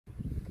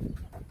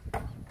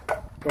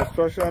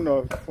Construction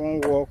of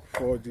formwork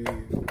for the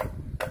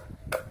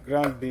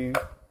ground beam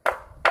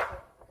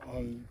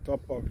on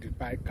top of the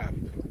pie cap.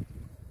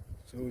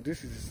 So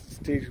this is the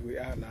stage we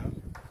are now.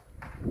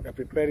 We are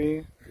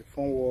preparing the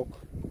formwork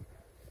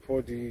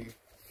for the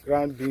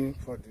ground beam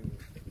for the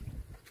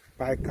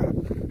pie cap.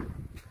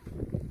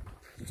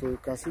 So you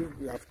can see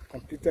we have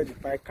completed the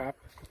pie cap.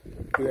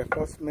 The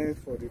reinforcement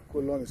for the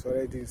column is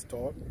already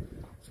installed.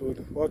 So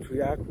what we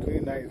are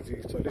doing now is the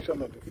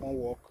installation of the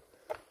formwork,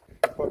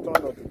 the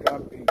bottom of the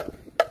ground beam.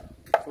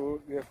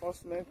 So the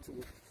reinforcement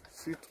will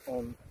sit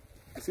on,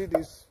 you see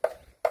this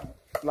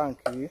plank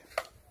here,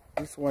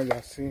 this one you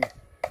are seeing,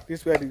 this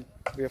is where the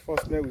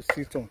reinforcement will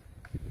sit on.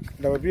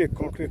 There will be a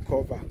concrete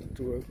cover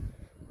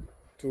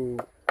to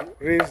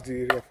raise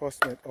the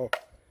reinforcement up.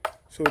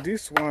 So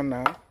this one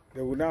now,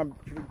 they will now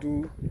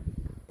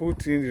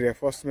put in the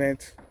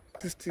reinforcement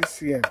 60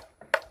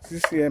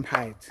 cm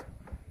height.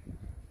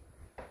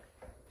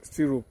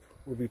 Steel rope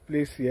will be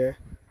placed here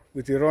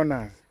with a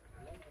runner,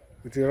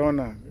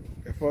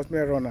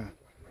 reinforcement runner,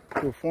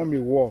 to form a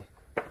wall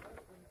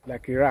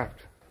like a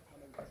raft.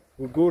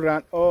 We'll go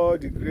around all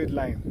the grade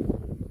line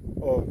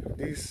of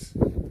this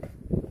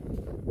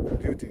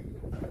building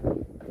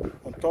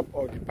on top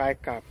of the pie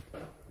cap.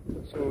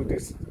 So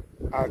this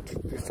at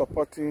the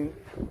supporting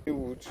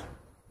wood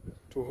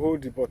to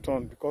hold the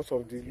bottom because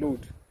of the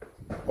load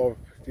of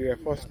the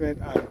reinforcement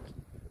and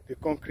the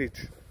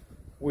concrete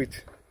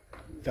weight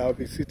that will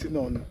be sitting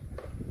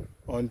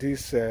on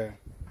this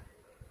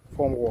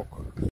formwork.